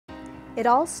It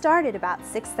all started about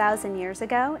 6,000 years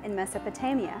ago in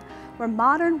Mesopotamia, where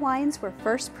modern wines were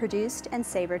first produced and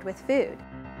savored with food.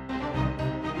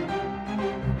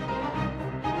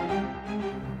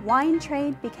 Wine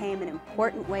trade became an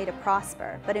important way to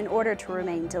prosper, but in order to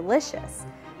remain delicious,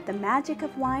 the magic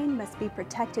of wine must be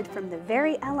protected from the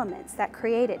very elements that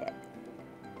created it: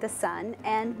 the sun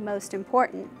and, most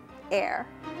important, air.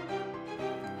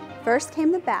 First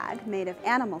came the bag made of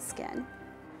animal skin.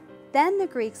 Then the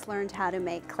Greeks learned how to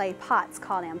make clay pots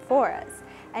called amphoras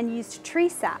and used tree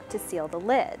sap to seal the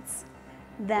lids.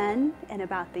 Then, in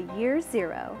about the year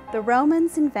 0, the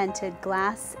Romans invented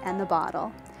glass and the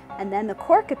bottle, and then the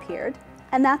cork appeared,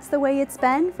 and that's the way it's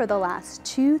been for the last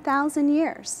 2,000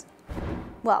 years.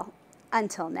 Well,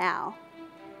 until now.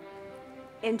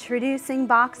 Introducing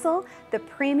Boxxle, the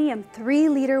premium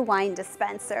 3-liter wine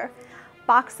dispenser.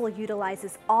 Boxxle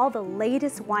utilizes all the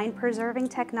latest wine preserving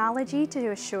technology to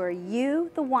assure you,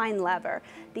 the wine lover,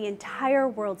 the entire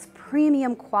world's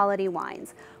premium quality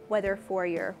wines, whether for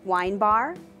your wine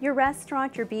bar, your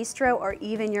restaurant, your bistro, or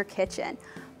even your kitchen.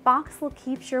 Boxxle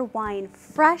keeps your wine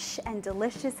fresh and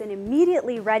delicious and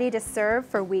immediately ready to serve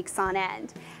for weeks on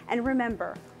end. And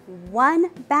remember, one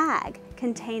bag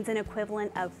contains an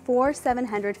equivalent of 4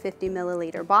 750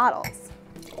 milliliter bottles.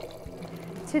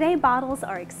 Today, bottles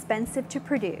are expensive to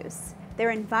produce.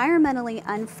 They're environmentally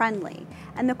unfriendly,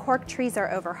 and the cork trees are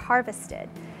over-harvested.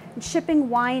 Shipping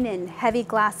wine in heavy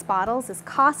glass bottles is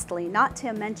costly, not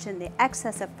to mention the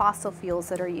excess of fossil fuels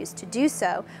that are used to do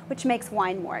so, which makes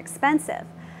wine more expensive.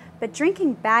 But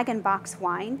drinking bag-and-box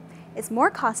wine is more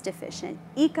cost-efficient,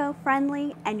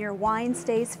 eco-friendly, and your wine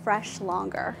stays fresh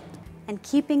longer. And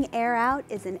keeping air out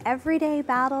is an everyday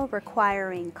battle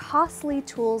requiring costly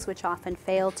tools which often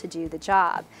fail to do the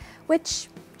job, which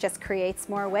just creates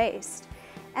more waste.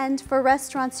 And for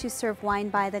restaurants who serve wine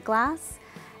by the glass,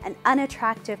 an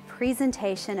unattractive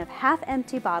presentation of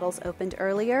half-empty bottles opened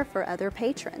earlier for other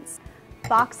patrons.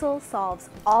 Boxxle solves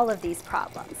all of these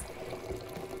problems.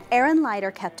 Air and light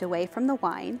are kept away from the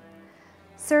wine.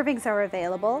 Servings are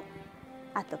available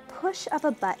at the push of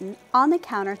a button on the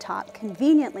countertop,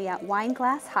 conveniently at wine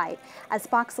glass height, as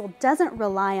Boxxle doesn't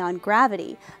rely on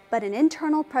gravity, but an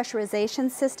internal pressurization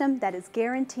system that is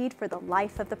guaranteed for the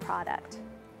life of the product.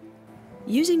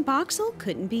 Using Boxxle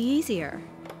couldn't be easier.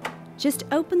 Just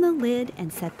open the lid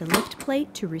and set the lift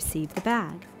plate to receive the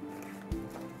bag.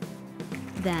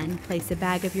 Then place a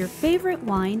bag of your favorite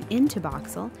wine into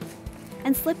Boxxle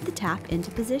and slip the tap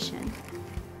into position.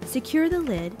 Secure the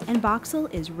lid and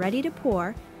Boxxle is ready to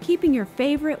pour, keeping your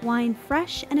favorite wine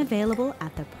fresh and available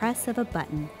at the press of a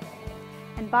button.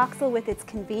 And Boxxle, with its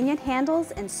convenient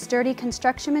handles and sturdy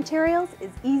construction materials,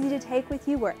 is easy to take with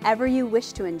you wherever you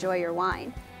wish to enjoy your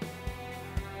wine.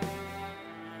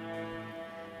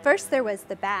 First there was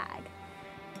the bag,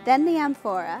 then the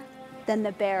amphora, then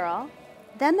the barrel,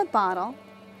 then the bottle,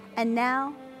 and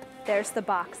now there's the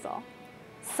Boxxle.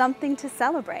 Something to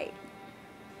celebrate.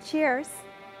 Cheers!